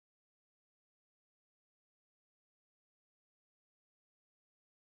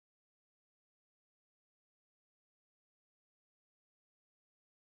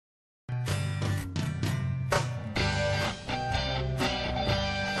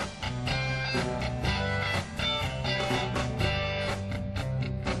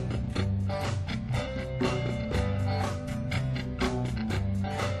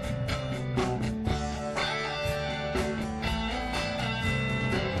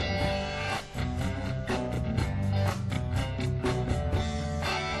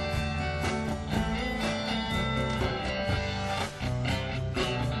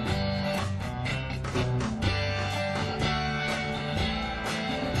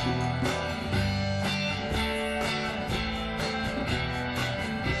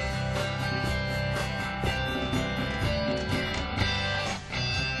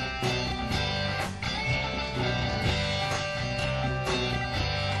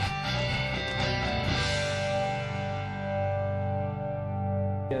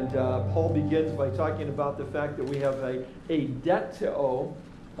And Paul begins by talking about the fact that we have a debt to owe,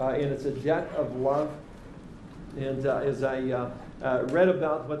 and it's a debt of love. And as I read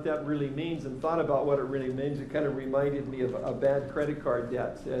about what that really means and thought about what it really means, it kind of reminded me of a bad credit card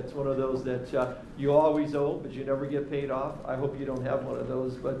debt. It's one of those that you always owe, but you never get paid off. I hope you don't have one of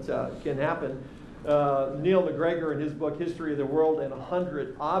those, but it can happen. Neil McGregor, in his book, History of the World and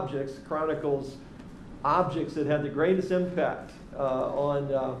 100 Objects, chronicles objects that had the greatest impact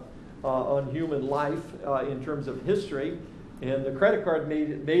on human life in terms of history. And the credit card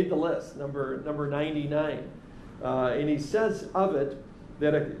made the list, number 99. And he says of it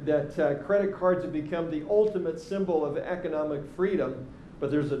that credit cards have become the ultimate symbol of economic freedom.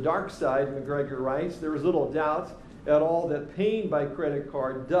 But there's a dark side, McGregor writes. There is little doubt at all that paying by credit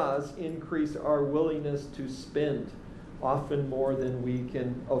card does increase our willingness to spend, often more than we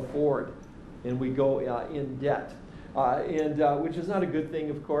can afford. And we go in debt, which is not a good thing,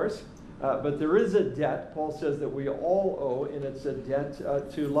 of course. But there is a debt, Paul says, that we all owe, and it's a debt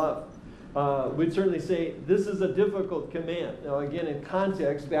to love. We'd certainly say this is a difficult command. Now, again, in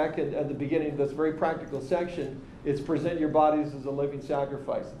context, back at the beginning of this very practical section, it's present your bodies as a living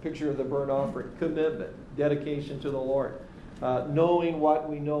sacrifice, a picture of the burnt offering, commitment, dedication to the Lord, knowing what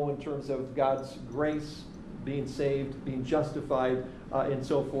we know in terms of God's grace, being saved, being justified, and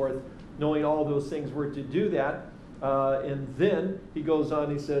so forth. Knowing all those things, we're to do that. And then he goes on,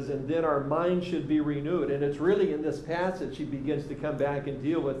 he says, and then our mind should be renewed. And it's really in this passage he begins to come back and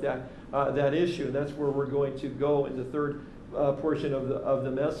deal with that issue. And that's where we're going to go in the third portion of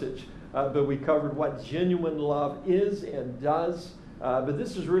the message. But we covered what genuine love is and does. But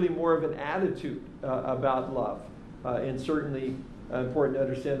this is really more of an attitude about love. And certainly important to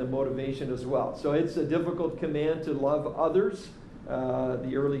understand the motivation as well. So it's a difficult command to love others.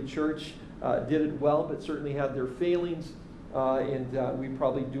 The early church did it well, but certainly had their failings, and we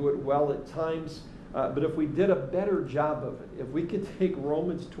probably do it well at times. But if we did a better job of it, if we could take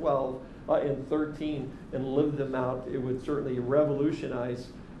Romans 12 and 13 and live them out, it would certainly revolutionize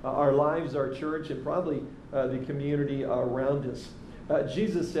our lives, our church, and probably the community around us.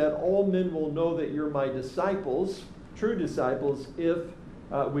 Jesus said, all men will know that you're my disciples, true disciples, if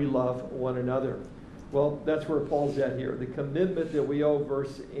we love one another. Well, that's where Paul's at here. The commitment that we owe,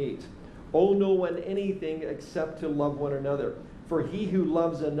 verse 8. Owe no one anything except to love one another. For he who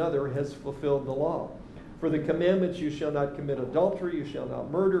loves another has fulfilled the law. For the commandments, you shall not commit adultery, you shall not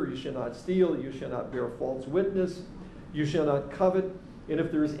murder, you shall not steal, you shall not bear false witness, you shall not covet. And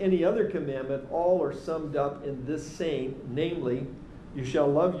if there is any other commandment, all are summed up in this saying, namely, you shall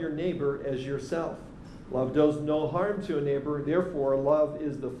love your neighbor as yourself. Love does no harm to a neighbor, therefore love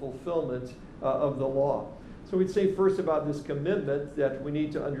is the fulfillment of the law. So we'd say first about this commitment that we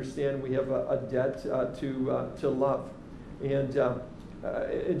need to understand we have a debt to love. And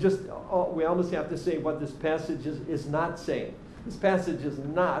we almost have to say what this passage is not saying. This passage is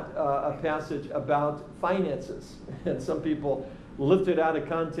not a passage about finances. And some people lift it out of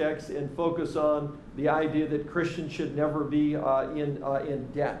context and focus on the idea that Christians should never be in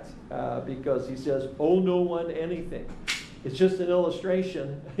debt because he says, owe no one anything. It's just an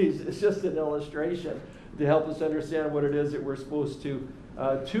illustration. It's just an illustration to help us understand what it is that we're supposed to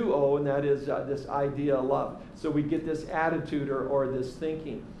owe, and that is this idea of love. So we get this attitude or this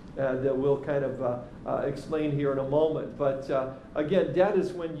thinking that we'll kind of explain here in a moment. But again, debt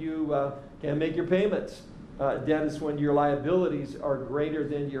is when you can't make your payments. Debt is when your liabilities are greater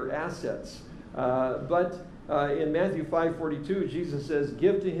than your assets. But in Matthew 5:42, Jesus says,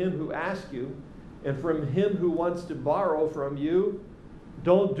 give to him who asks you, and from him who wants to borrow from you,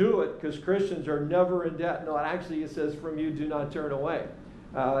 don't do it, because Christians are never in debt. No, actually it says, from you do not turn away.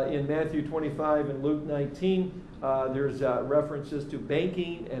 In Matthew 25 and Luke 19, there's references to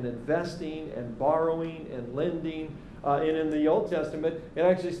banking and investing and borrowing and lending. And in the Old Testament, it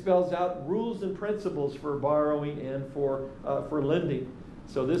actually spells out rules and principles for borrowing and for lending.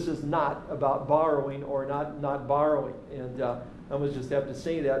 So this is not about borrowing or not borrowing. And I must just have to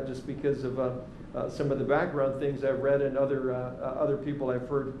say that just because of some of the background things I've read and other people I've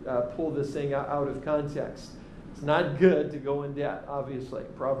heard pull this thing out of context. It's not good to go in debt, obviously.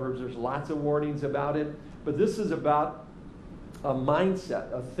 Proverbs, there's lots of warnings about it. But this is about a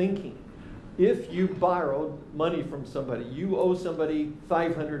mindset, a thinking. If you borrowed money from somebody, you owe somebody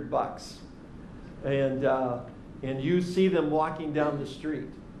 $500, and you see them walking down the street,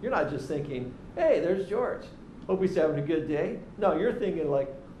 you're not just thinking, hey, there's George. Hope he's having a good day. No, you're thinking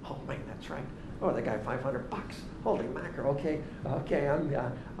like, oh man, that's right. Oh, that guy, $500. Holy mackerel. Okay.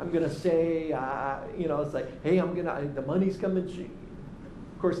 I'm gonna say, it's like, hey, the money's coming.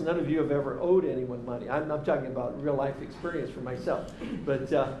 course, none of you have ever owed anyone money. I'm talking about real life experience for myself.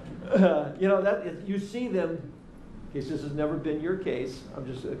 But, you see them, in case this has never been your case, I'm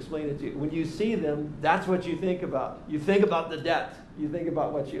just explaining it to you. When you see them, that's what you think about. You think about the debt. You think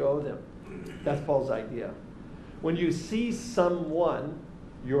about what you owe them. That's Paul's idea. When you see someone,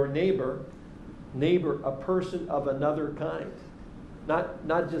 your neighbor, a person of another kind,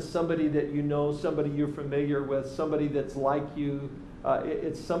 not just somebody that you know, somebody you're familiar with, somebody that's like you,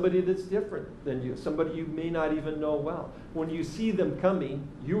 it's somebody that's different than you, somebody you may not even know well. When you see them coming,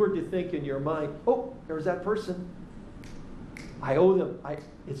 you are to think in your mind, oh, there's that person. I owe them.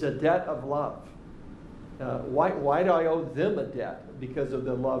 It's a debt of love. Why do I owe them a debt? Because of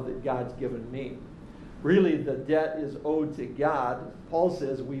the love that God's given me. Really, the debt is owed to God. Paul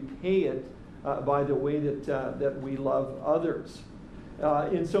says we pay it by the way that we love others.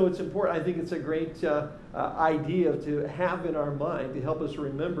 And so it's important. I think it's a great idea to have in our mind to help us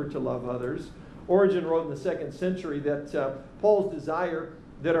remember to love others. Origen wrote in the 2nd century that Paul's desire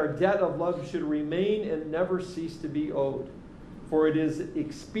that our debt of love should remain and never cease to be owed. For it is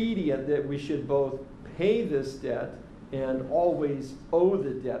expedient that we should both pay this debt and always owe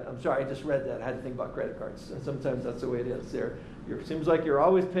the debt. I'm sorry, I just read that. I had to think about credit cards. Sometimes that's the way it is. It seems like you're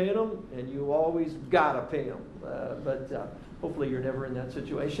always paying them, and you always got to pay them. But hopefully you're never in that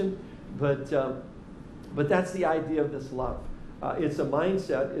situation. But that's the idea of this love. It's a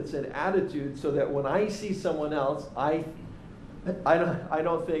mindset. It's an attitude so that when I see someone else, I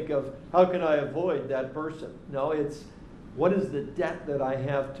don't think of how can I avoid that person. No, it's what is the debt that I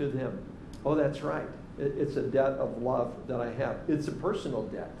have to them? Oh, that's right. It's a debt of love that I have. It's a personal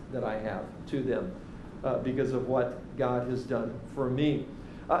debt that I have to them because of what God has done for me.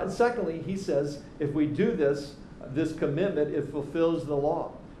 And secondly, he says, if we do this commitment, it fulfills the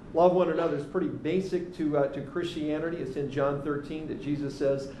law. Love one another is pretty basic to Christianity. It's in John 13 that Jesus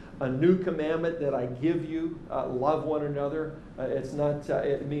says, a new commandment that I give you, love one another.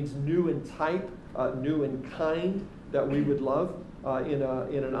 It means new in type, new in kind, that we would love in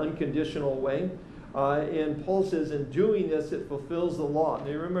an unconditional way. And Paul says, in doing this, it fulfills the law.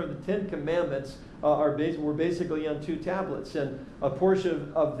 Now, you remember the 10 Commandments were basically on 2 tablets, and a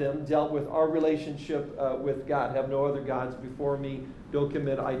portion of them dealt with our relationship with God. Have no other gods before me. Don't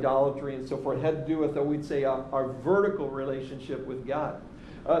commit idolatry and so forth. It had to do with, we'd say, our vertical relationship with God.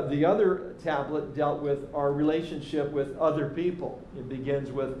 The other tablet dealt with our relationship with other people. It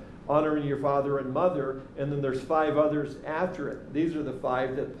begins with honoring your father and mother, and then there's 5 others after it. These are the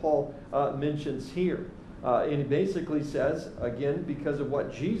 5 that Paul mentions here. And he basically says, again, because of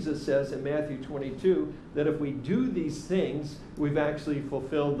what Jesus says in Matthew 22, that if we do these things, we've actually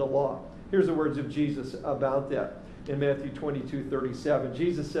fulfilled the law. Here's the words of Jesus about that in Matthew 22:37.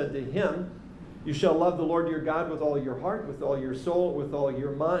 Jesus said to him, you shall love the Lord your God with all your heart, with all your soul, with all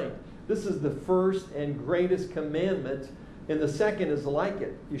your mind. This is the first and greatest commandment, and the second is like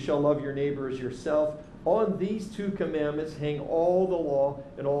it. You shall love your neighbor as yourself. On these 2 commandments hang all the law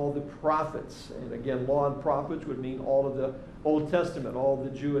and all the prophets. And again, law and prophets would mean all of the Old Testament, all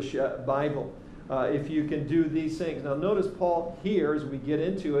of the Jewish Bible. If you can do these things. Now notice Paul here, as we get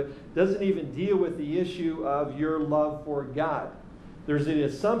into it, doesn't even deal with the issue of your love for God. There's an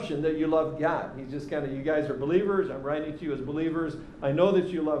assumption that you love God. He's just kind of, you guys are believers. I'm writing to you as believers. I know that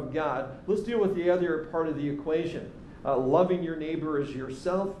you love God. Let's deal with the other part of the equation. Loving your neighbor as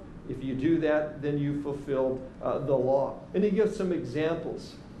yourself. If you do that, then you fulfilled the law. And he gives some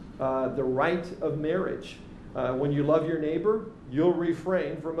examples. The right of marriage. When you love your neighbor, you'll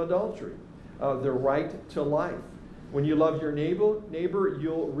refrain from adultery. The right to life. When you love your neighbor,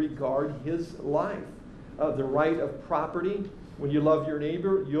 you'll regard his life. The right of property. When you love your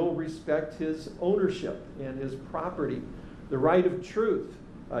neighbor, you'll respect his ownership and his property. The right of truth.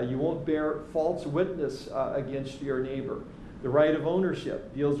 You won't bear false witness against your neighbor. The right of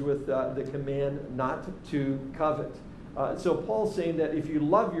ownership deals with the command not to covet. So Paul's saying that if you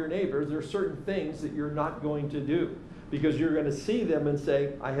love your neighbors, there are certain things that you're not going to do because you're going to see them and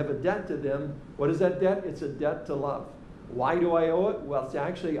say, I have a debt to them. What is that debt? It's a debt to love. Why do I owe it? Well, it's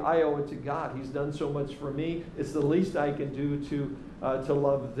actually, I owe it to God. He's done so much for me. It's the least I can do to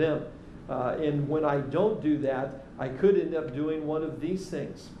love them. And when I don't do that, I could end up doing one of these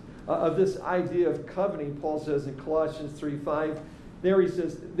things. Of this idea of coveting, Paul says in Colossians 3:5, there he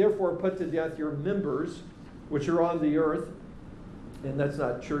says, therefore put to death your members, which are on the earth. And that's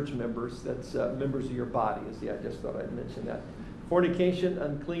not church members, that's members of your body. I just thought I'd mention that. Fornication,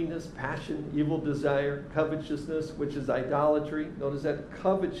 uncleanness, passion, evil desire, covetousness, which is idolatry. Notice that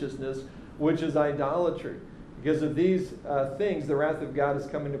covetousness, which is idolatry. Because of these things, the wrath of God is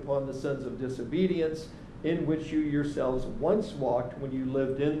coming upon the sons of disobedience. in which you yourselves once walked when you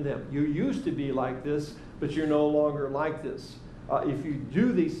lived in them. You used to be like this, but you're no longer like this. If you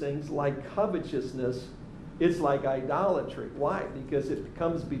do these things like covetousness, it's like idolatry. Why? Because it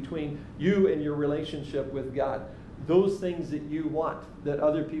comes between you and your relationship with God. Those things that you want, that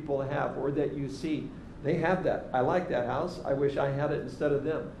other people have, or that you see, they have that. I like that house. I wish I had it instead of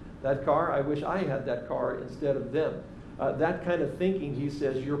them. That car, I wish I had that car instead of them. That kind of thinking, he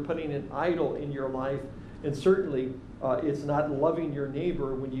says, you're putting an idol in your life. And certainly, it's not loving your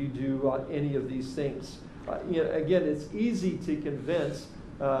neighbor when you do any of these things. Again, it's easy to convince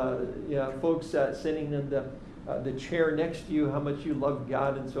folks sitting in the chair next to you how much you love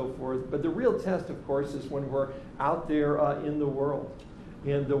God and so forth. But the real test, of course, is when we're out there in the world.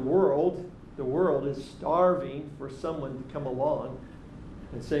 And the world is starving for someone to come along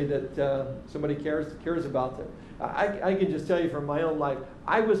and say that somebody cares about them. I can just tell you from my own life,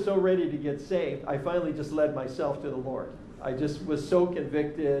 I was so ready to get saved, I finally just led myself to the Lord. I just was so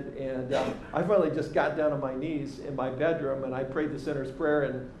convicted, and I finally just got down on my knees in my bedroom, and I prayed the sinner's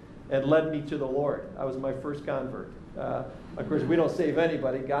prayer and led me to the Lord. I was my first convert. Of course, we don't save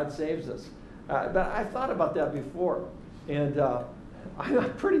anybody. God saves us. But I thought about that before, and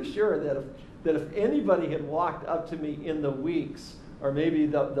I'm pretty sure that if anybody had walked up to me in the weeks, or maybe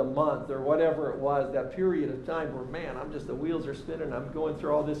the month, or whatever it was, that period of time where, man, the wheels are spinning, I'm going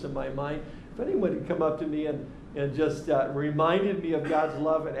through all this in my mind. If anyone had come up to me and just reminded me of God's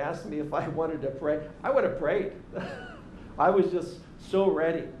love and asked me if I wanted to pray, I would have prayed. I was just so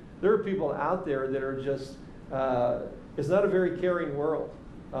ready. There are people out there that are just, it's not a very caring world.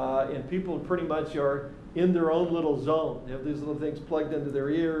 And people pretty much are in their own little zone. They have these little things plugged into their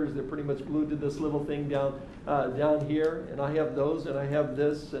ears. They're pretty much glued to this little thing down here. And I have those, and I have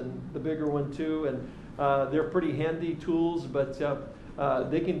this, and the bigger one too. And they're pretty handy tools, but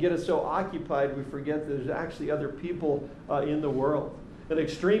they can get us so occupied we forget that there's actually other people in the world. An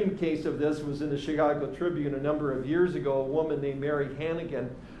extreme case of this was in the Chicago Tribune a number of years ago. A woman named Mary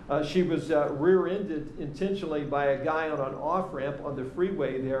Hannigan. She was rear-ended intentionally by a guy on an off-ramp on the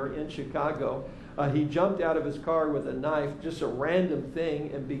freeway there in Chicago. He jumped out of his car with a knife, just a random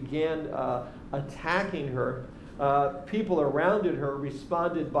thing, and began attacking her. People around her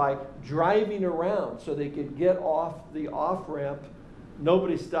responded by driving around so they could get off the off-ramp.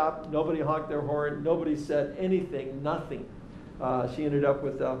 Nobody stopped, nobody honked their horn, nobody said anything, nothing. She ended up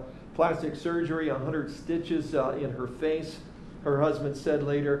with plastic surgery, 100 stitches in her face. Her husband said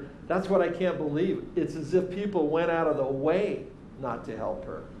later, "That's what I can't believe. It's as if people went out of the way not to help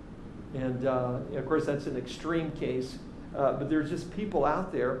her." And of course, that's an extreme case. But there's just people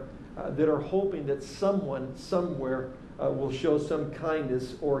out there that are hoping that someone, somewhere, will show some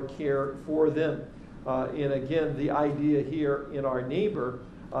kindness or care for them. And again, the idea here in our neighbor,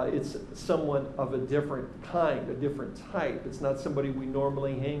 it's someone of a different kind, a different type. It's not somebody we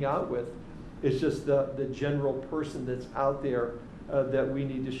normally hang out with. It's just the general person that's out there that we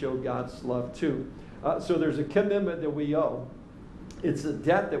need to show God's love to. So there's a commitment that we owe. It's a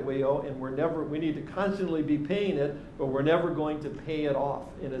debt that we owe, and we need to constantly be paying it, but we're never going to pay it off.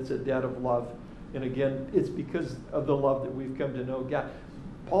 And it's a debt of love. And again, it's because of the love that we've come to know God.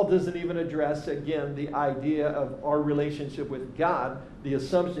 Paul doesn't even address, again, the idea of our relationship with God. The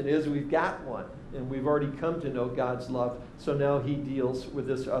assumption is we've got one, and we've already come to know God's love. So now he deals with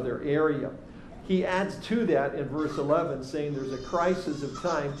this other area. He adds to that in verse 11, saying there's a crisis of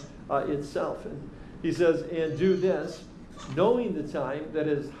time itself. And he says, "And do this, knowing the time, that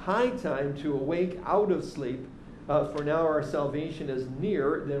it is high time to awake out of sleep, for now our salvation is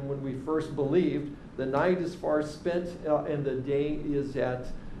nearer than when we first believed. The night is far spent, and the day is at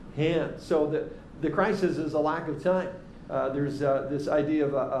hand." So the crisis is a lack of time. There's this idea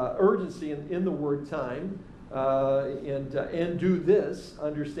of urgency in the word time, and do this,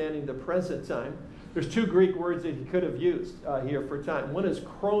 understanding the present time. There's two Greek words that he could have used here for time. One is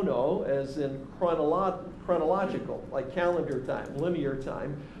chrono, as in chronological, like calendar time, linear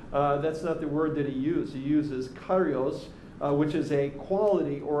time. That's not the word that he used. He uses kairos, which is a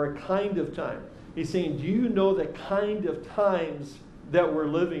quality or a kind of time. He's saying, do you know the kind of times that we're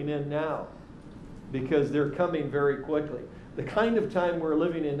living in now? Because they're coming very quickly. The kind of time we're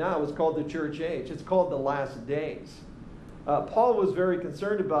living in now is called the church age. It's called the last days. Paul was very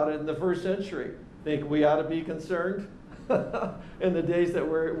concerned about it in the first century. Think we ought to be concerned in the days that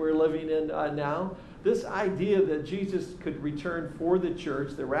we're living in now? This idea that Jesus could return for the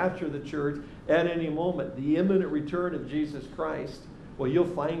church, the rapture of the church, at any moment, the imminent return of Jesus Christ, well, you'll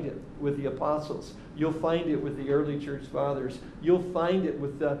find it with the apostles. You'll find it with the early church fathers. You'll find it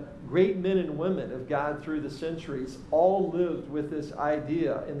with the great men and women of God through the centuries. All lived with this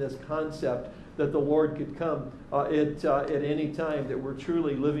idea and this concept that the Lord could come at any time, that we're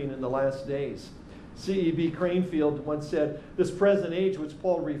truly living in the last days. C.E.B. Cranfield once said, "This present age, which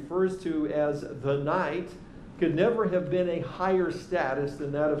Paul refers to as the night, could never have been a higher status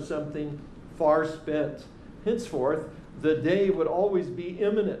than that of something far spent. Henceforth, the day would always be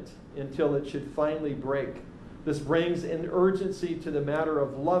imminent until it should finally break. This brings an urgency to the matter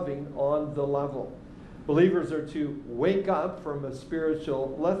of loving on the level. Believers are to wake up from a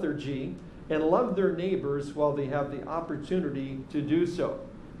spiritual lethargy and love their neighbors while they have the opportunity to do so."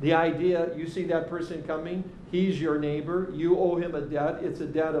 The idea, you see that person coming, he's your neighbor, you owe him a debt, it's a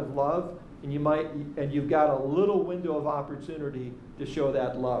debt of love, and you've got a little window of opportunity to show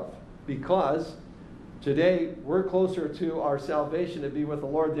that love. Because today we're closer to our salvation to be with the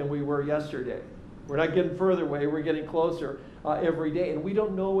Lord than we were yesterday. We're not getting further away, we're getting closer every day. And we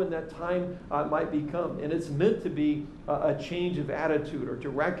don't know when that time might become. And it's meant to be a change of attitude, or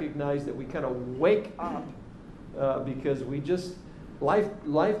to recognize that we kind of wake up because we just,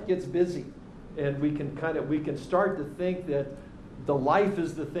 life gets busy. And we can start to think that the life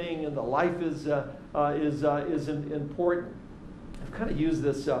is the thing, and the life is important. I've kind of used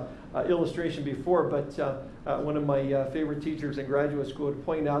this illustration before, but one of my favorite teachers in graduate school would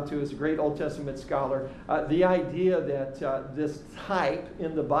point out to us, a great Old Testament scholar, the idea that this type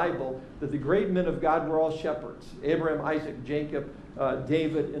in the Bible, that the great men of God were all shepherds: Abraham, Isaac, Jacob,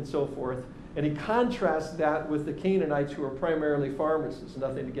 David, and so forth. And he contrasts that with the Canaanites, who are primarily farmers. There's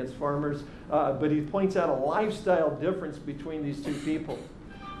nothing against farmers, but he points out a lifestyle difference between these two people.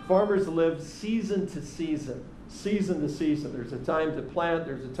 Farmers live season to season. Season to season. There's a time to plant,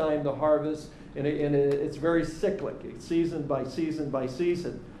 there's a time to harvest, and it's very cyclic. It's season by season by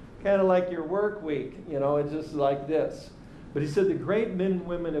season. Kind of like your work week, it's just like this. But he said the great men and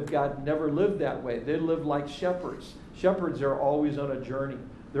women of God never lived that way. They lived like shepherds. Shepherds are always on a journey.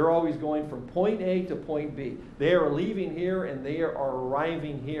 They're always going from point A to point B. They are leaving here and they are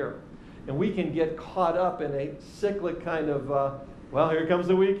arriving here. And we can get caught up in a cyclic kind of, well, here comes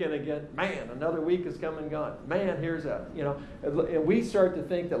the weekend again. Man, another week has come and gone. Man, here's and we start to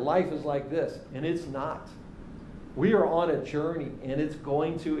think that life is like this, and it's not. We are on a journey, and it's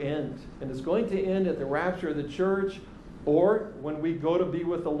going to end. And it's going to end at the rapture of the church, or when we go to be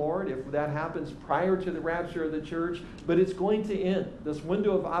with the Lord, if that happens prior to the rapture of the church. But it's going to end. This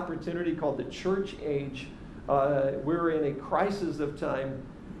window of opportunity called the church age, we're in a crisis of time,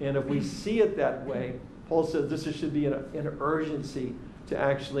 and if we see it that way, Paul says this should be an urgency to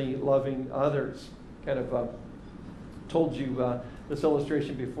actually loving others. Kind of told you this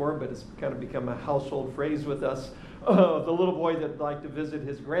illustration before, but it's kind of become a household phrase with us. The little boy that liked to visit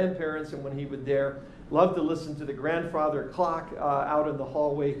his grandparents, and when he would there, loved to listen to the grandfather clock out in the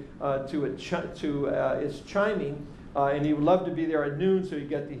hallway to its chiming, and he would love to be there at noon, so he'd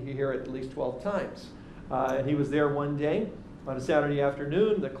get to hear it at least 12 times. And he was there one day on a Saturday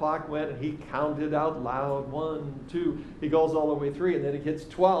afternoon. The clock went, and he counted out loud, 1, 2. He goes all the way through, and then it hits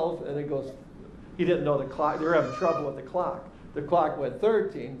 12, and it goes. He didn't know the clock. They were having trouble with the clock. The clock went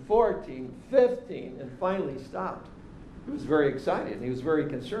 13, 14, 15, and finally stopped. He was very excited, and he was very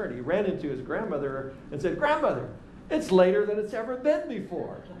concerned. He ran into his grandmother and said, "Grandmother, it's later than it's ever been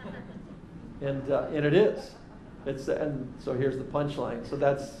before." And it is. And so here's the punchline. So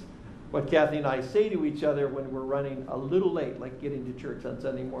that's what Kathy and I say to each other when we're running a little late, like getting to church on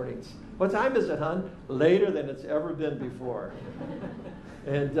Sunday mornings. "What time is it, hon?" "Later than it's ever been before."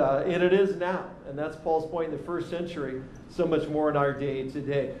 And it is now. And that's Paul's point in the first century, so much more in our day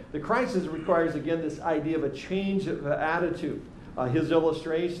today. The crisis requires, again, this idea of a change of attitude. His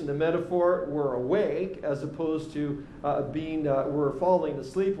illustration, the metaphor, we're awake as opposed to we're falling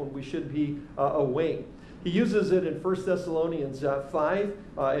asleep when we should be awake. He uses it in 1 Thessalonians 5,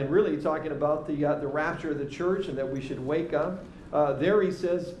 and really talking about the rapture of the church and that we should wake up. There he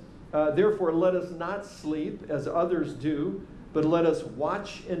says, "Therefore let us not sleep as others do, but let us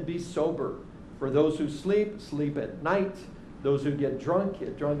watch and be sober. For those who sleep, sleep at night. Those who get drunk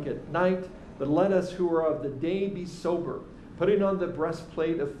at night. But let us who are of the day be sober, putting on the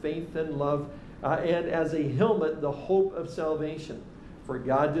breastplate of faith and love, and as a helmet the hope of salvation. For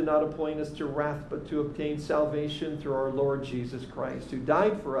God did not appoint us to wrath, but to obtain salvation through our Lord Jesus Christ, who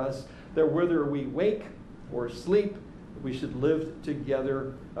died for us, that whether we wake or sleep, we should live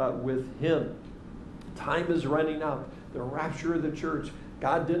together with him." Time is running out. The rapture of the church.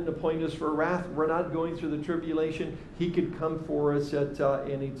 God didn't appoint us for wrath. We're not going through the tribulation. He could come for us at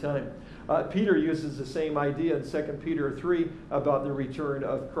any time. Peter uses the same idea in 2 Peter 3 about the return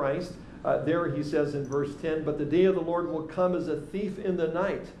of Christ. There he says in verse 10, "But the day of the Lord will come as a thief in the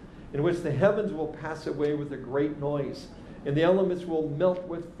night, in which the heavens will pass away with a great noise, and the elements will melt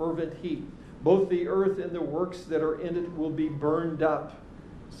with fervent heat. Both the earth and the works that are in it will be burned up.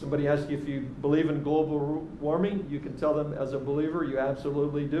 Somebody asks you if you believe in global warming. You can tell them as a believer, you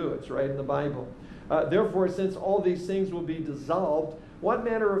absolutely do. It's right in the Bible. Therefore, since all these things will be dissolved, what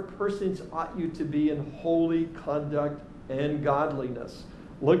manner of persons ought you to be in holy conduct and godliness,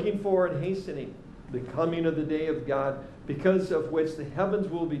 looking for and hastening the coming of the day of God, because of which the heavens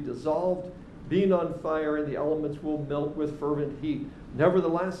will be dissolved, being on fire, and the elements will melt with fervent heat.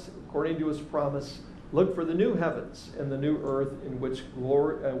 Nevertheless, according to his promise, look for the new heavens and the new earth in which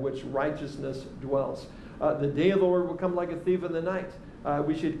which righteousness dwells. The day of the Lord will come like a thief in the night.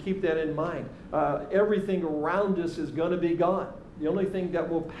 We should keep that in mind. Everything around us is going to be gone. The only thing that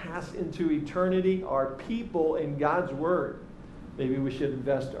will pass into eternity are people in God's Word. Maybe we should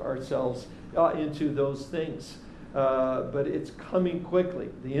invest ourselves into those things. But it's coming quickly.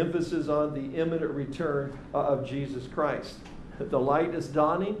 The emphasis on the imminent return of Jesus Christ. The light is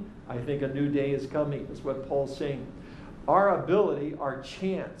dawning. I think a new day is coming, is what Paul's saying. Our ability, our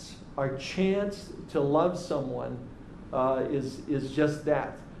chance to love someone is just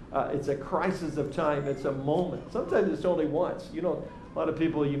that. It's a crisis of time. It's a moment. Sometimes it's only once. A lot of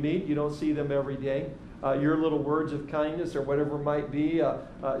people you meet, you don't see them every day. Your little words of kindness or whatever it might be,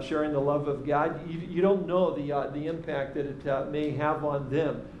 sharing the love of God, you don't know the impact that it may have on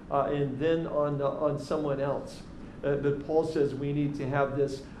them and then on someone else. But Paul says we need to have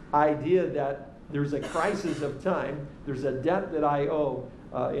this idea that there's a crisis of time, there's a debt that I owe,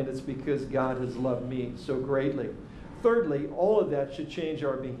 and it's because God has loved me so greatly. Thirdly, all of that should change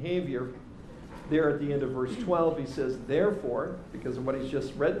our behavior. There at the end of verse 12, he says, therefore, because of what he's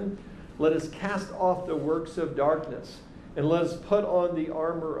just written, let us cast off the works of darkness, and let us put on the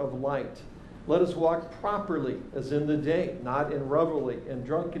armor of light. Let us walk properly as in the day, not in revelry and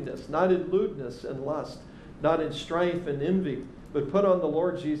drunkenness, not in lewdness and lust, not in strife and envy, but put on the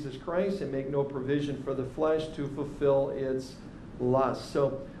Lord Jesus Christ and make no provision for the flesh to fulfill its lust.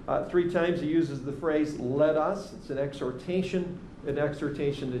 So 3 times he uses the phrase, let us. It's an exhortation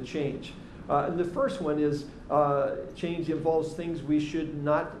to change. And the first one is change involves things we should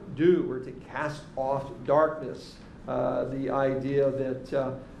not do, or to cast off darkness. The idea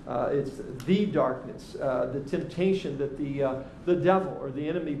that it's the darkness, the temptation that the devil or the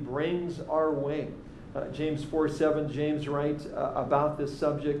enemy brings our way. James 4:7, James writes about this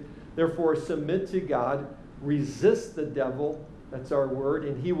subject. Therefore, submit to God, resist the devil, that's our word,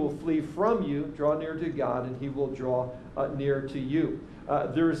 and he will flee from you. Draw near to God, and he will draw near to you.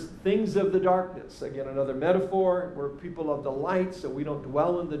 There's things of the darkness. Again, another metaphor. We're people of the light, so we don't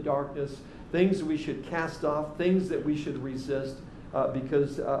dwell in the darkness. Things that we should cast off, things that we should resist,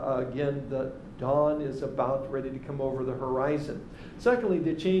 because, again, the dawn is about ready to come over the horizon. Secondly,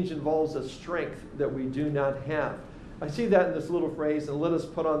 the change involves a strength that we do not have. I see that in this little phrase, and let us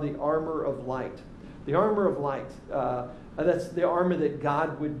put on the armor of light. The armor of light, that's the armor that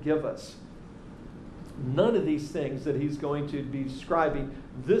God would give us. None of these things that he's going to be describing,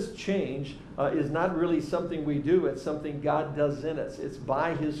 this change is not really something we do. It's something God does in us. It's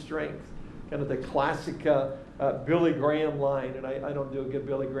by his strength. Kind of the classic Billy Graham line, and I don't do a good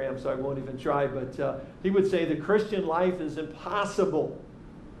Billy Graham, so I won't even try, but he would say the Christian life is impossible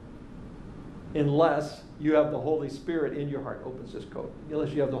unless you have the Holy Spirit in your heart. Opens this quote.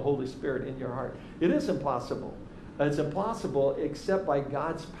 Unless you have the Holy Spirit in your heart. It is impossible. It's impossible except by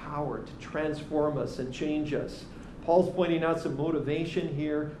God's power to transform us and change us. Paul's pointing out some motivation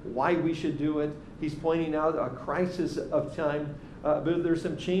here, why we should do it. He's pointing out a crisis of time, but there's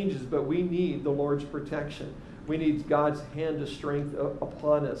some changes, but we need the Lord's protection. We need God's hand of strength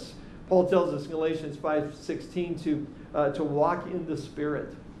upon us. Paul tells us in Galatians 5:16 to walk in the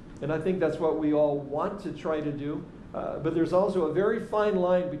Spirit. And I think that's what we all want to try to do. But there's also a very fine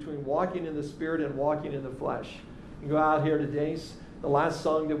line between walking in the Spirit and walking in the flesh. You go out here today, the last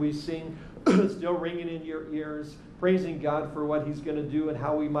song that we sing, still ringing in your ears, praising God for what he's going to do and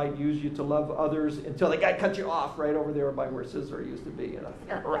how he might use you to love others until the guy cuts you off right over there by where Scissor used to be.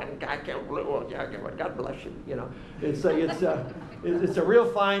 God bless you. It's a real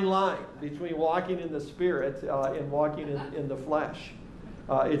fine line between walking in the Spirit and walking in the flesh.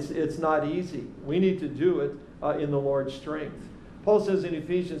 It's not easy. We need to do it in the Lord's strength. Paul says in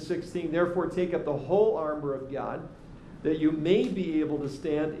Ephesians 16, therefore take up the whole armor of God, that you may be able to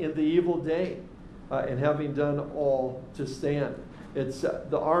stand in the evil day, and having done all to stand. It's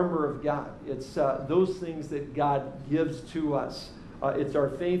the armor of God. It's those things that God gives to us. It's our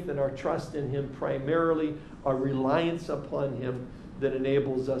faith and our trust in him primarily, our reliance upon him that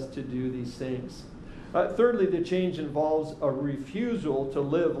enables us to do these things. Thirdly, the change involves a refusal to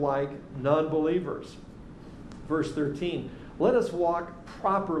live like non-believers. Verse 13, let us walk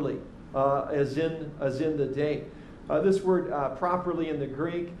properly as in the day. This word properly in the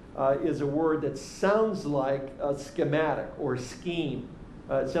Greek is a word that sounds like a schematic or scheme.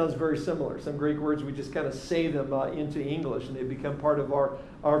 It sounds very similar. Some Greek words, we just kind of say them into English, and they become part of our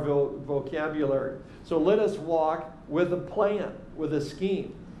vocabulary. So let us walk with a plan, with a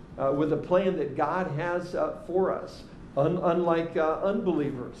scheme, with a plan that God has for us, unlike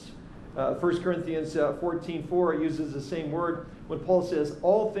unbelievers. 1 Corinthians 14:4 uses the same word when Paul says,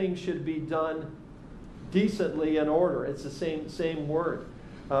 all things should be done decently in order. It's the same word.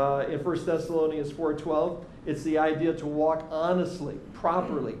 In 1 Thessalonians 4:12, it's the idea to walk honestly,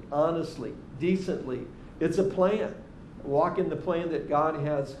 properly, honestly, decently. It's a plan. Walk in the plan that God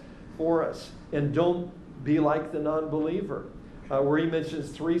has for us. And don't be like the non-believer. Where he mentions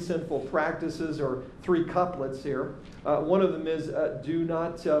 3 sinful practices, or 3 couplets here. One of them is,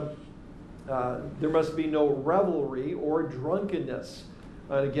 there must be no revelry or drunkenness.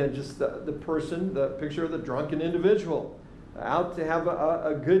 And again, just the person, the picture of the drunken individual, out to have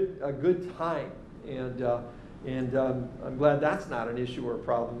a good time. And I'm glad that's not an issue or a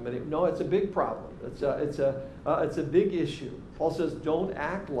problem. No, it's a big problem. It's a big issue. Paul says, don't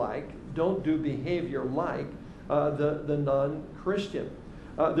act like, don't do behavior like the non-Christian.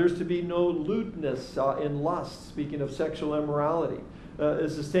 There's to be no lewdness and lust, speaking of sexual immorality.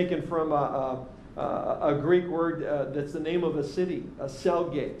 This is taken from a Greek word that's the name of a city, a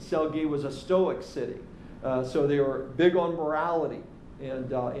Selgate. Selgate was a Stoic city. So they were big on morality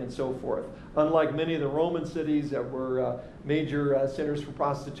and so forth. Unlike many of the Roman cities that were major centers for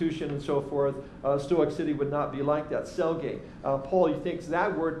prostitution and so forth, Stoic city would not be like that. Selgate. Paul, he thinks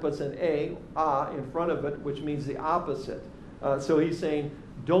that word puts an a in front of it, which means the opposite. So he's saying,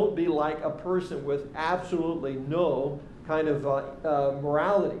 don't be like a person with absolutely no kind of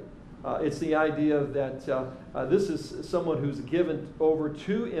morality. It's the idea that this is someone who's given over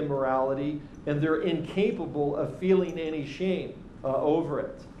to immorality, and they're incapable of feeling any shame over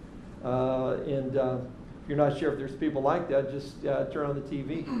it. If you're not sure if there's people like that, just turn on the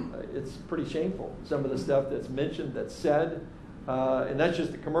TV. It's pretty shameful, some of the stuff that's mentioned, that's said. And that's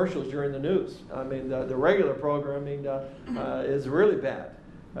just the commercials during the news. I mean, the regular programming is really bad.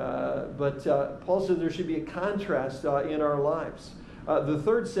 But Paul says there should be a contrast in our lives. The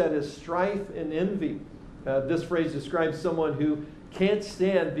third set is strife and envy. This phrase describes someone who can't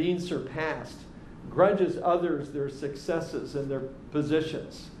stand being surpassed, grudges others their successes and their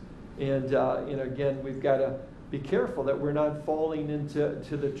positions. And again, we've got to be careful that we're not falling into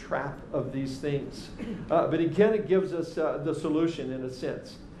the trap of these things. But again, it gives us the solution in a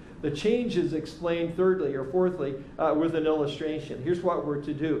sense. The change is explained thirdly or fourthly with an illustration. Here's what we're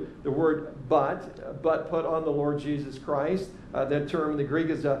to do. The word but put on the Lord Jesus Christ. That term in the Greek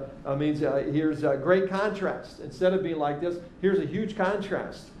means here's a great contrast. Instead of being like this, here's a huge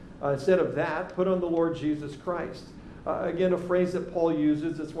contrast. Instead of that, put on the Lord Jesus Christ. Again, a phrase that Paul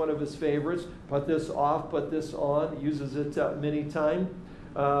uses. It's one of his favorites. Put this off, put this on. He uses it many times.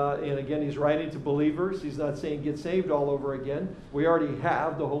 And again, he's writing to believers. He's not saying get saved all over again. We already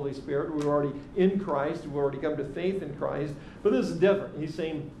have the Holy Spirit. We're already in Christ. We've already come to faith in Christ. But this is different. He's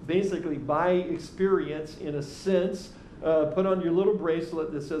saying basically by experience, in a sense, put on your little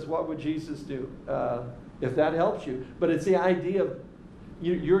bracelet that says, what would Jesus do? If that helps you. But it's the idea of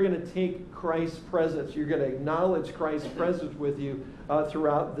you're going to take Christ's presence. You're going to acknowledge Christ's presence with you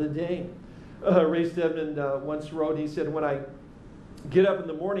throughout the day. Ray Stedman once wrote, he said, when I get up in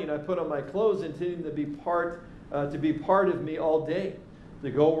the morning, I put on my clothes intending to be part of me all day.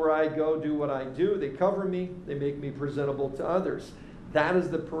 They go where I go, do what I do. They cover me. They make me presentable to others. That is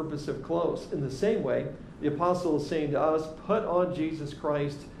the purpose of clothes. In the same way, the apostle is saying to us, put on Jesus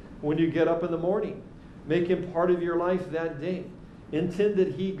Christ when you get up in the morning. Make him part of your life that day. Intend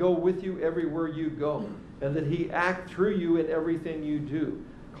that he go with you everywhere you go, and that he act through you in everything you do.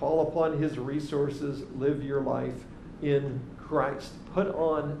 Call upon his resources. Live your life in Christ. Put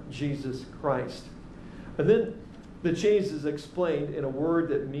on Jesus Christ. And then the change is explained in a word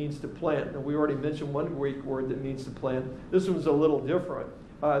that means to plant. And we already mentioned one Greek word that means to plant. This one's a little different.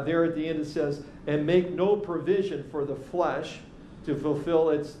 There at the end it says, and make no provision for the flesh to fulfill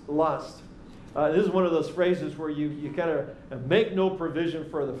its lust. This is one of those phrases where you kind of make no provision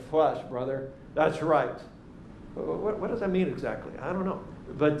for the flesh, brother. That's right. What does that mean exactly? I don't know.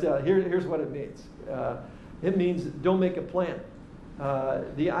 But here's what it means. It means don't make a plan.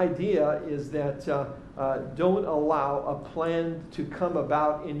 The idea is that don't allow a plan to come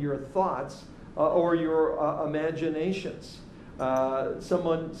about in your thoughts or your imaginations.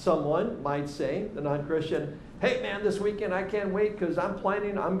 Someone might say, the non-Christian, hey man, this weekend I can't wait because I'm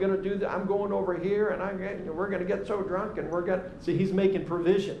going to do that. I'm going over here and we're going to get so drunk and see, he's making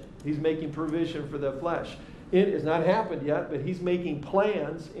provision. He's making provision for the flesh. It has not happened yet, but he's making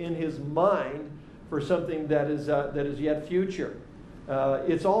plans in his mind for something that is yet future.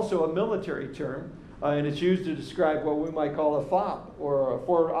 It's also a military term. And it's used to describe what we might call a FOB, or a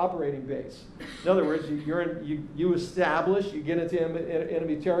forward operating base. In other words, you establish, you get into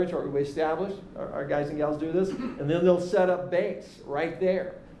enemy territory, we establish, our guys and gals do this, and then they'll set up base right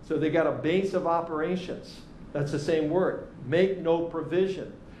there. So they got a base of operations. That's the same word. Make no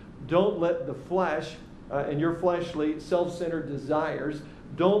provision. Don't let the flesh and your fleshly, self-centered desires,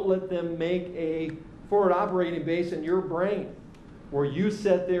 don't let them make a forward operating base in your brain, where you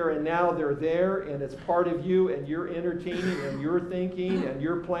sit there and now they're there and it's part of you and you're entertaining and you're thinking and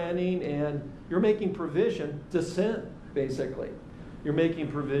you're planning and you're making provision to sin, basically. You're making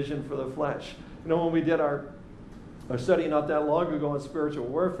provision for the flesh. You know, when we did our study not that long ago on spiritual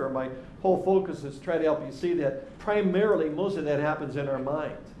warfare, my whole focus is to try to help you see that primarily most of that happens in our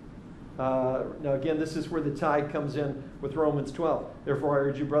mind. Now again, this is where the tie comes in with Romans 12. Therefore, I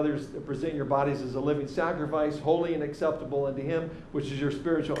urge you, brothers, to present your bodies as a living sacrifice, holy and acceptable unto him, which is your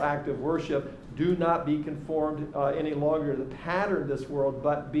spiritual act of worship. Do not be conformed any longer to the pattern of this world,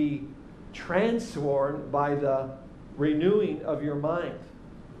 but be transformed by the renewing of your mind.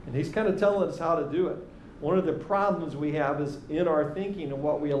 And he's kind of telling us how to do it. One of the problems we have is in our thinking and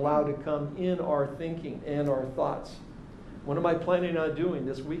what we allow to come in our thinking and our thoughts. What am I planning on doing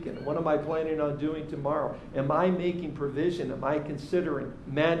this weekend? What am I planning on doing tomorrow? Am I making provision? Am I considering,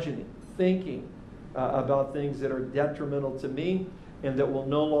 imagining, thinking about things that are detrimental to me and that will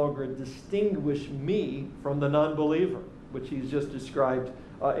no longer distinguish me from the non-believer, which he's just described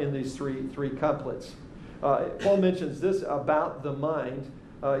in these three couplets. Paul mentions this about the mind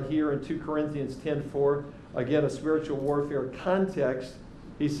here in 2 Corinthians 10:4. Again, a spiritual warfare context.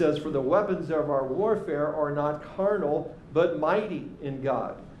 He says, for the weapons of our warfare are not carnal, but mighty in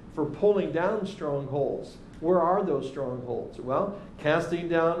God, for pulling down strongholds. Where are those strongholds? Well, casting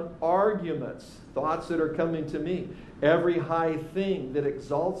down arguments, thoughts that are coming to me, every high thing that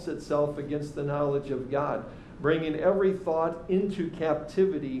exalts itself against the knowledge of God, bringing every thought into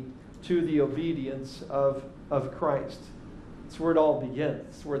captivity to the obedience of Christ. That's where it all begins.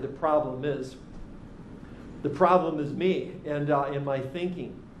 That's where the problem is. The problem is me and in my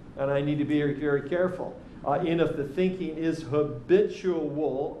thinking, and I need to be very, very careful. And if the thinking is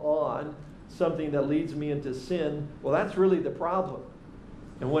habitual on something that leads me into sin, well, that's really the problem.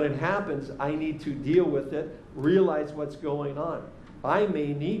 And when it happens, I need to deal with it, realize what's going on. I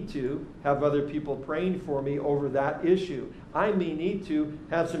may need to have other people praying for me over that issue. I may need to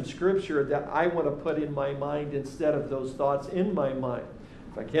have some scripture that I want to put in my mind instead of those thoughts in my mind.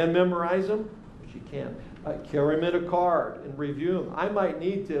 If I can memorize them, which you can, carry them in a card and review them. I might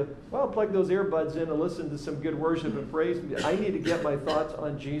need to, plug those earbuds in and listen to some good worship and praise. I need to get my thoughts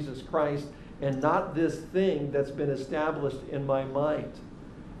on Jesus Christ and not this thing that's been established in my mind.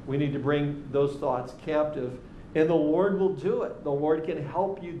 We need to bring those thoughts captive, and the Lord will do it. The Lord can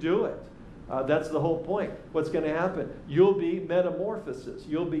help you do it. That's the whole point. What's going to happen? You'll be metamorphosis.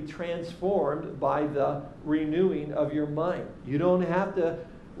 You'll be transformed by the renewing of your mind. You don't have to,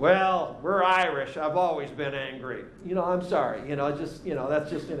 we're Irish. I've always been angry. I'm sorry. That's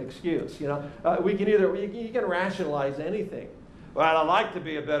just an excuse. We can you can rationalize anything. Well, I'd like to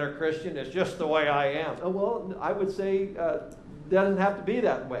be a better Christian. It's just the way I am. Well, I would say doesn't have to be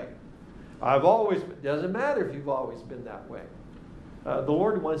that way. Doesn't matter if you've always been that way. The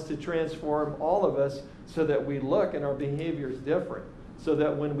Lord wants to transform all of us so that we look and our behavior is different. So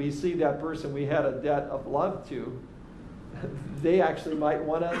that when we see that person we had a debt of love to, they actually might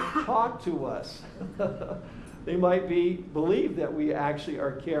want to talk to us. They might believe that we actually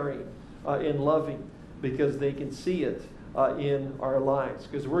are caring and loving because they can see it in our lives.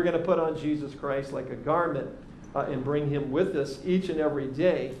 Because we're going to put on Jesus Christ like a garment and bring him with us each and every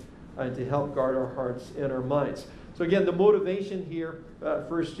day to help guard our hearts and our minds. So again, the motivation here,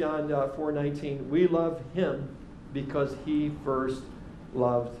 1 John 4:19, we love him because he first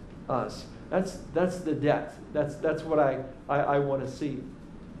loved us. That's the debt. That's what I want to see.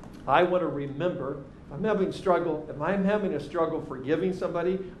 I want to remember, if I'm having a struggle forgiving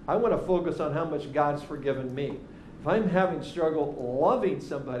somebody, I want to focus on how much God's forgiven me. If I'm having struggle loving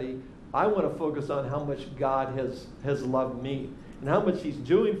somebody, I want to focus on how much God has loved me and how much he's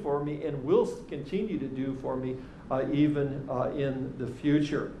doing for me and will continue to do for me even in the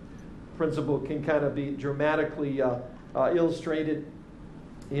future. Principle can kind of be dramatically illustrated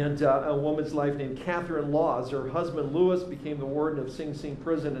and a woman's life named Catherine Laws. Her husband Lewis became the warden of Sing Sing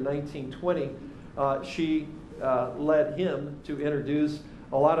prison in 1920. She led him to introduce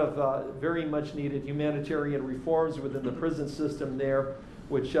a lot of very much needed humanitarian reforms within the prison system there,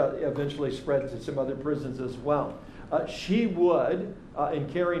 which eventually spread to some other prisons as well. She would, in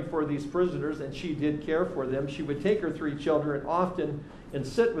caring for these prisoners, and she did care for them, she would take her 3 children often and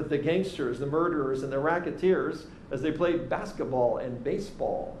sit with the gangsters, the murderers, and the racketeers as they played basketball and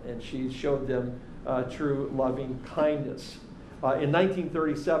baseball, and she showed them true loving kindness. In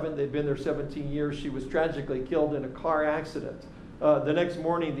 1937, they'd been there 17 years, she was tragically killed in a car accident. The next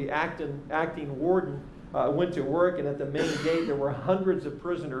morning, the acting warden went to work, and at the main gate there were hundreds of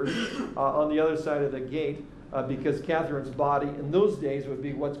prisoners on the other side of the gate because Catherine's body in those days would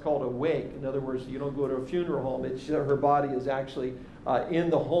be what's called a wake. In other words, you don't go to a funeral home. Her body is actually in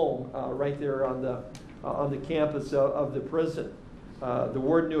the home right there on the campus of the prison. The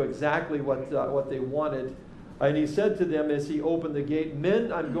warden knew exactly what they wanted. And he said to them as he opened the gate,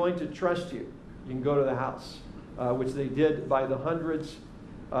 "Men, I'm going to trust you. You can go to the house," which they did by the hundreds.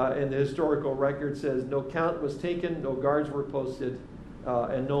 And the historical record says no count was taken, no guards were posted,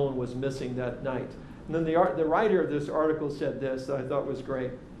 and no one was missing that night. And then the writer of this article said this that I thought was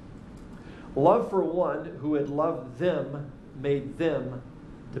great. Love for one who had loved them made them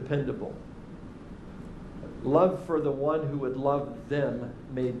dependable. Love for the one who had loved them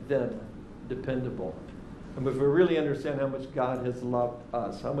made them dependable. And if we really understand how much God has loved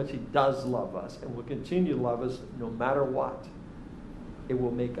us, how much He does love us, and will continue to love us no matter what, it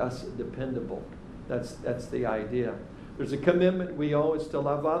will make us dependable. That's the idea. There's a commitment we owe. It's to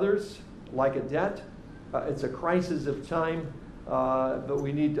love others like a debt. It's a crisis of time, but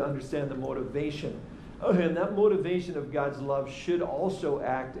we need to understand the motivation. And that motivation of God's love should also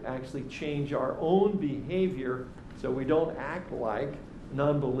actually change our own behavior so we don't act like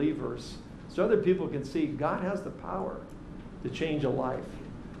non-believers. So other people can see God has the power to change a life.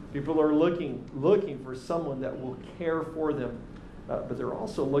 People are looking for someone that will care for them, but they're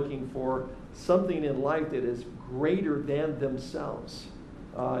also looking for something in life that is greater than themselves.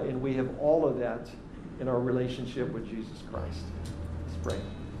 And we have all of that in our relationship with Jesus Christ. Let's pray.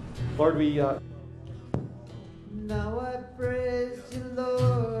 Lord, we... Now I praise you,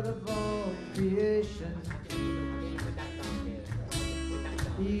 Lord of all creation.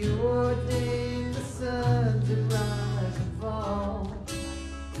 You ordained the sun to rise and fall.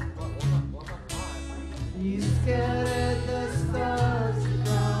 You scattered the stars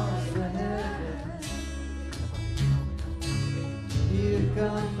across the heavens. You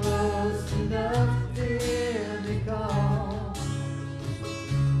come close enough to hear me call.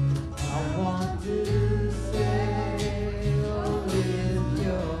 I want to say, oh, with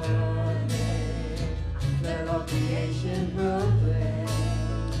your name, let all creation proclaim.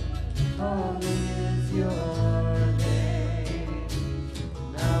 Holy is your name.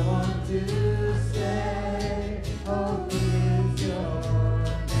 I want to say, holy is your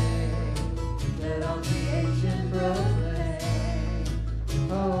name. Let all creation proclaim.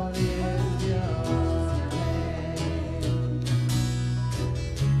 Holy is your name.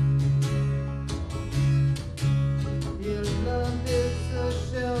 Your love is a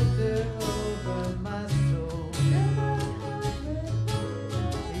shelter over my soul.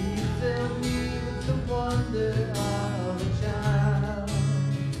 You fill me with the wonder of a child.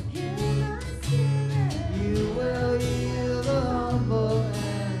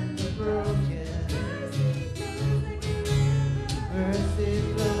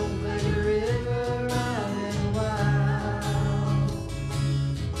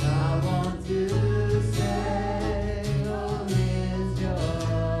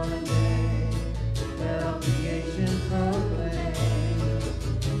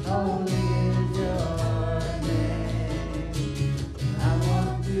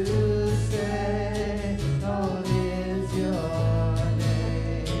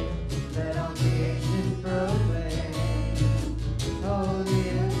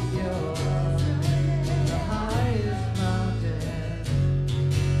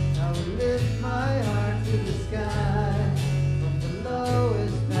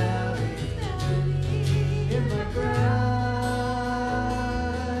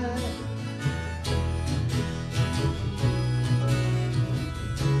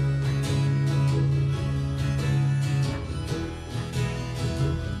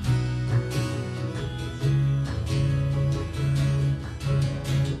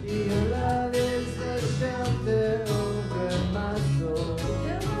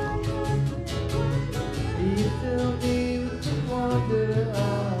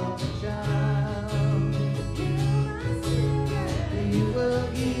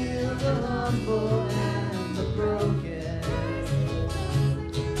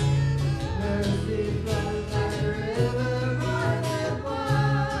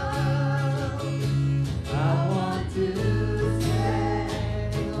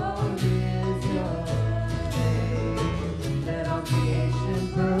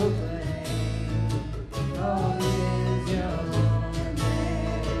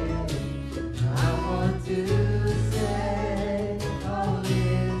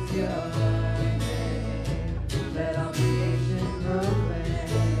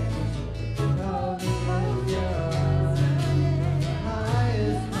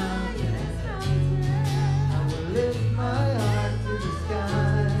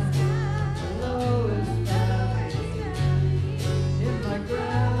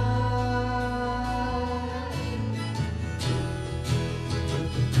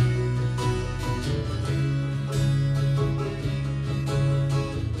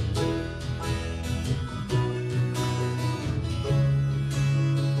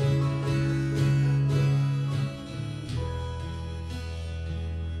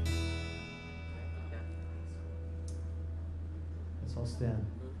 stand.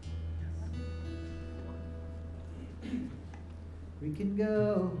 We can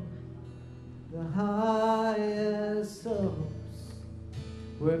go the highest slopes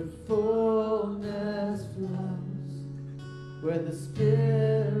where fullness flows, where the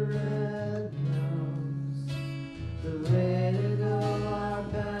Spirit knows the way to go our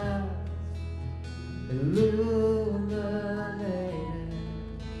path, illuminated.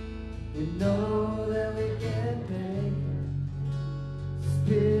 We know that we can make it.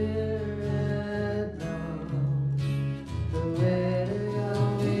 Spirit knows the way to go.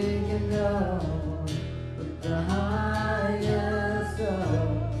 We can go with the highest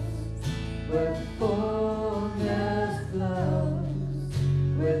hopes, where fullness flows,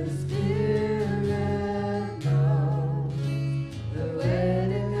 where the Spirit knows the way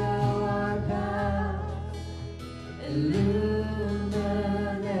to go our path, illuminated.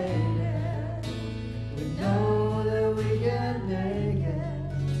 We know that we can make it.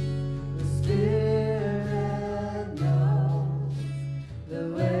 The Spirit knows the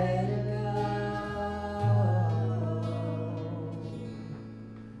way to go.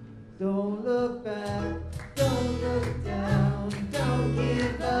 Don't look back, don't look down, don't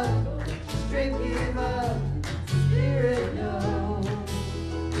give up, straight give up. Spirit knows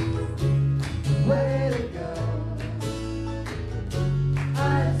the way to go.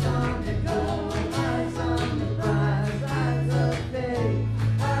 Eyes on the goal, eyes on the prize, eyes of faith,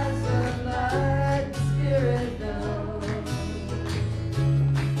 eyes of light. The Spirit knows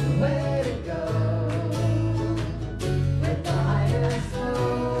the way to go. With the highest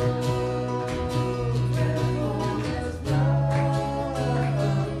hope, where fullness flows,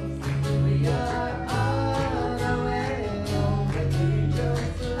 we are on our way home. The angels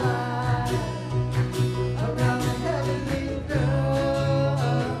fly around the heavenly throne.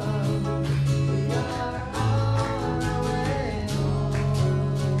 We are on our way home,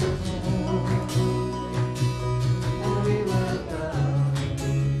 and we will go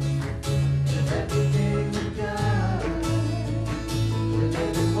with everything we've done. We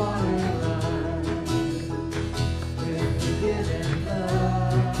live in water line, with forgiven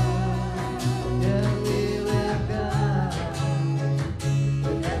love, and we will go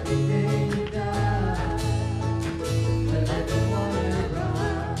with everything we've done. We live in water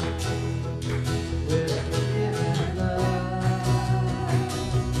line, with forgiven love.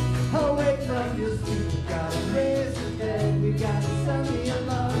 Awake from your sleep, we gotta raise the dead, we gotta sound the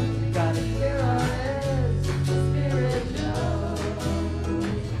alarm, we gotta clear our heads. The Spirit knows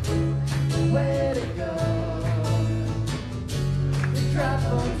the way to go. The dry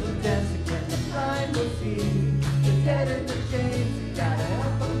bones will dance again, the blind will see, the dead and the chains, we gotta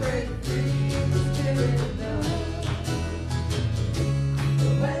help them break free. The Spirit knows the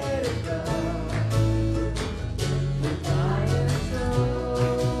way to go. With the highest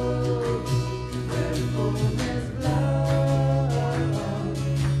hope, where fullness flows,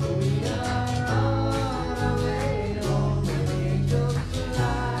 we are on our way home. Where the angels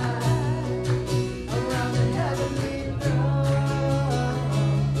fly around the heavenly throne.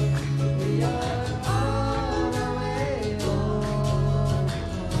 We are on our way home,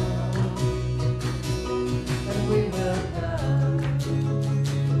 and we will go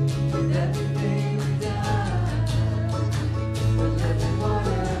with everything we've done. We're living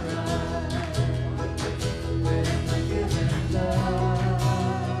water run, with forgiven love,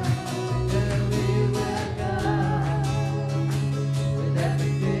 and we will go with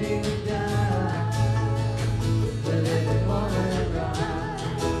everything we've done. We're living water run,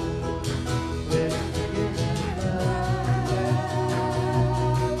 with forgiven love,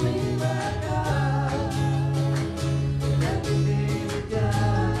 we will go with everything we've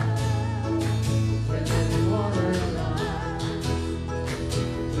done. We're living water run,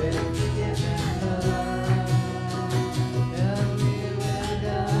 with forgiven love, and we will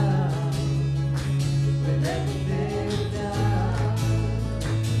go with everything we've done.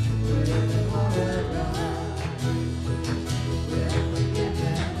 We're living water run, with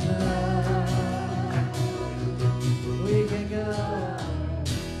forgiven love. We can go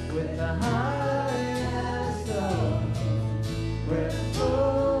with the highest hope, where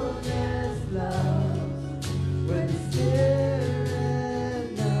fullness flows, where the Spirit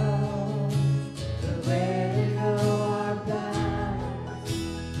knows the way to go our path,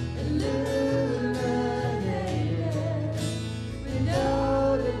 illuminated. We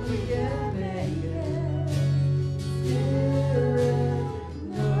know that we can make it. Spirit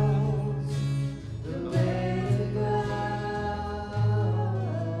knows the way to go.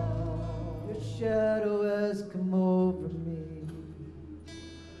 Your shadow has come over me,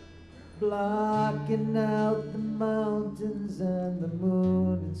 blocking out the mountains and the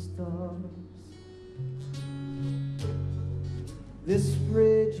moon and stars. This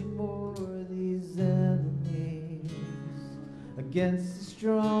raging war, these enemies, against the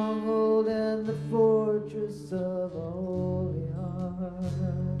stronghold and the fortress of a holy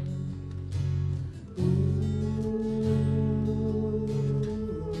heart.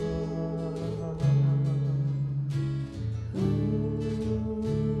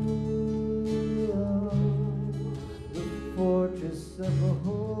 The fortress of a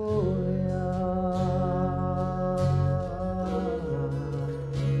holy heart.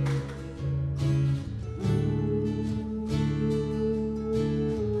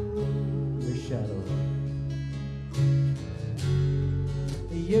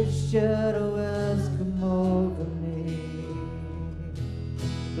 Your shadow has come over me,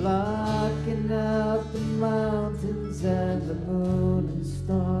 blocking out the mountains and the moon and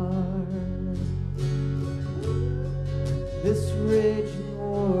stars. This raging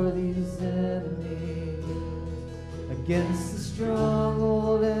war, these enemies, against the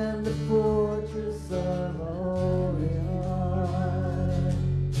stronghold and the fortress of a holy heart.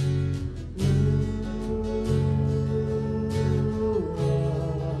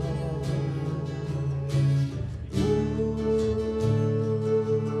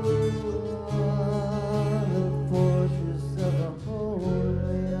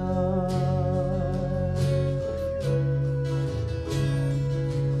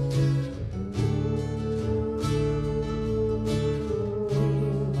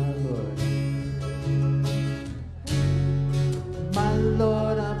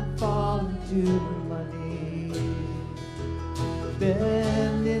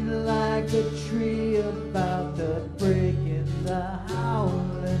 Bending like a tree about to break in the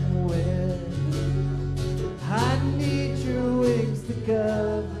howling wind. I need your wings to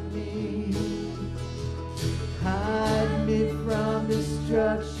cover me, hide me from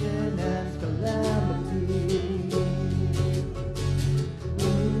destruction and calamity.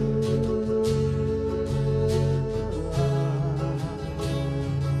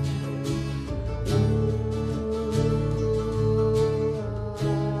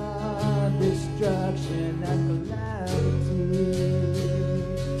 Destruction and calamity.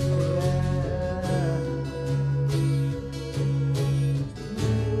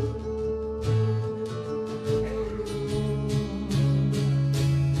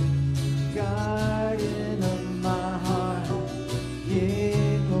 Guardian of my heart,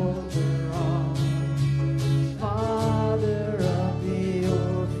 King over all, Father of the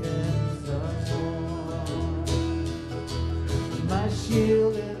orphans of war, my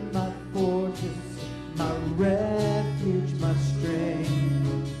shield and my fortress, my refuge, my strength,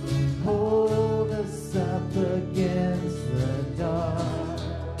 hold us up against the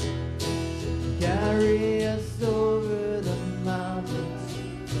dark, carry us over the mountains,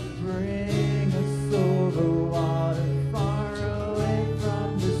 bring us over water, far away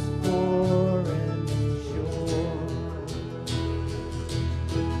from this foreign shore.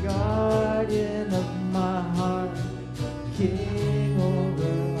 Guardian of my heart, King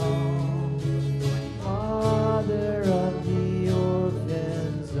over all, Father of the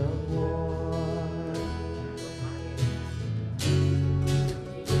orphans of war.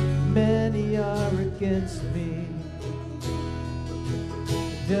 Many are against me,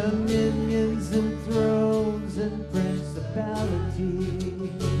 dominions and thrones and principalities,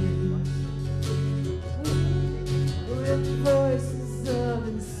 with voices of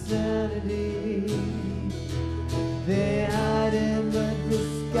insanity. They hide in the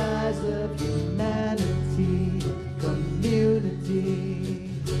disguise of humanity, community.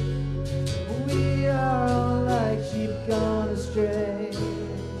 We are all like sheep gone astray,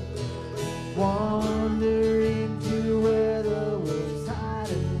 wandering to where the wolves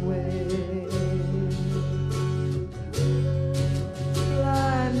hide away.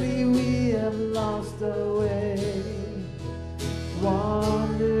 Blindly we have lost our way,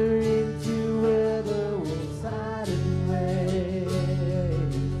 wandering to where the wolves hide away.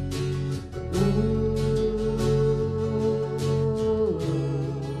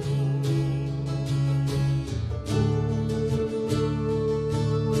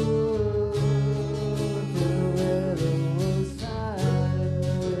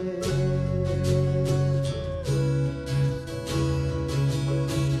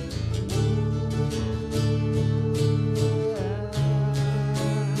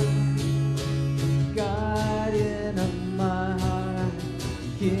 Guardian of my heart,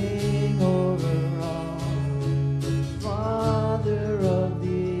 King over all, Father of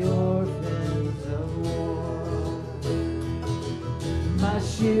the orphans of war, my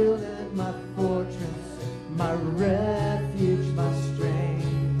shield and my fortress, my refuge, my strength.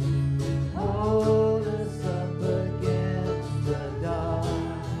 Hold us up against the dark.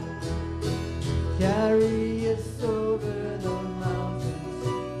 Carry us over the mountains.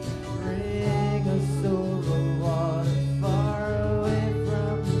 Bring us over water, far away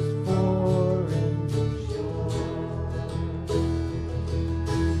from this foreign shore.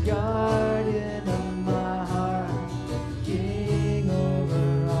 Guardian of my heart, King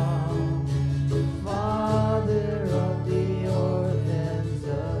over all, Father of the orphans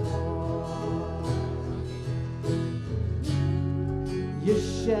of war. Your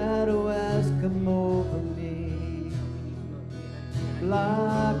shadow has come over me,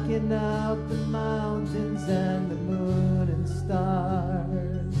 blocking out the mountains and the moon and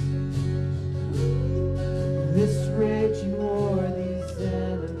stars. This raging war, these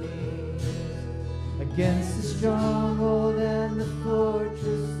enemies, against the stronghold and the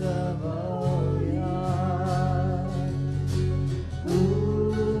fortress of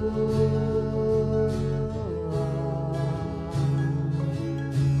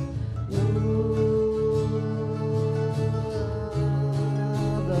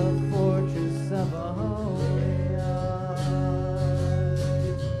the fortress of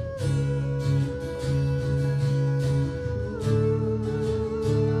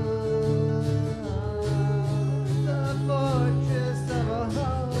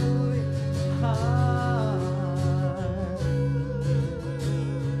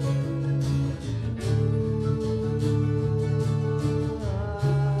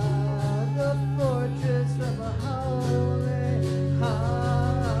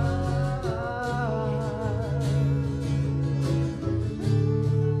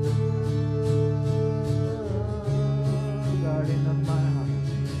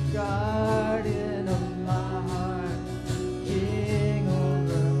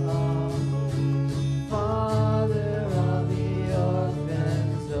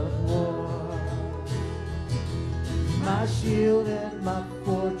shield and my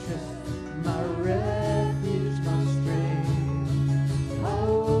fortress, my refuge, my strength.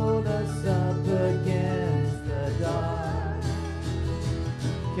 Hold us up against the dark.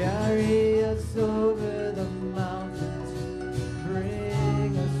 Carry us over the mountains.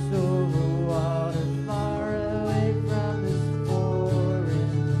 Bring us over water, far away from this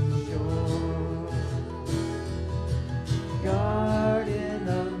foreign shore. Guardian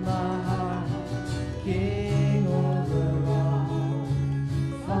of my heart, King over all,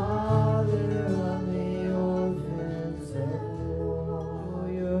 Father of the orphans of war.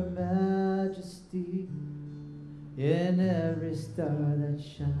 Your majesty in every star that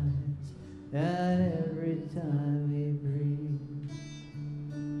shines and every time we breathe.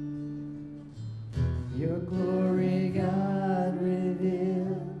 Your glory, God,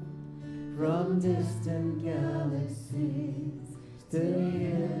 revealed from distant galaxies, still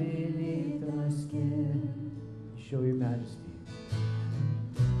here beneath our skin. Show your majesty.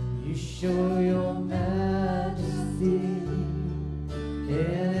 You show your majesty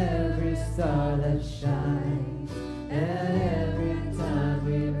in every star that shines and every time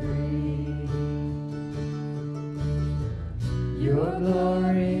we breathe. Your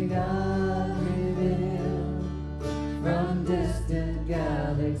glory, God,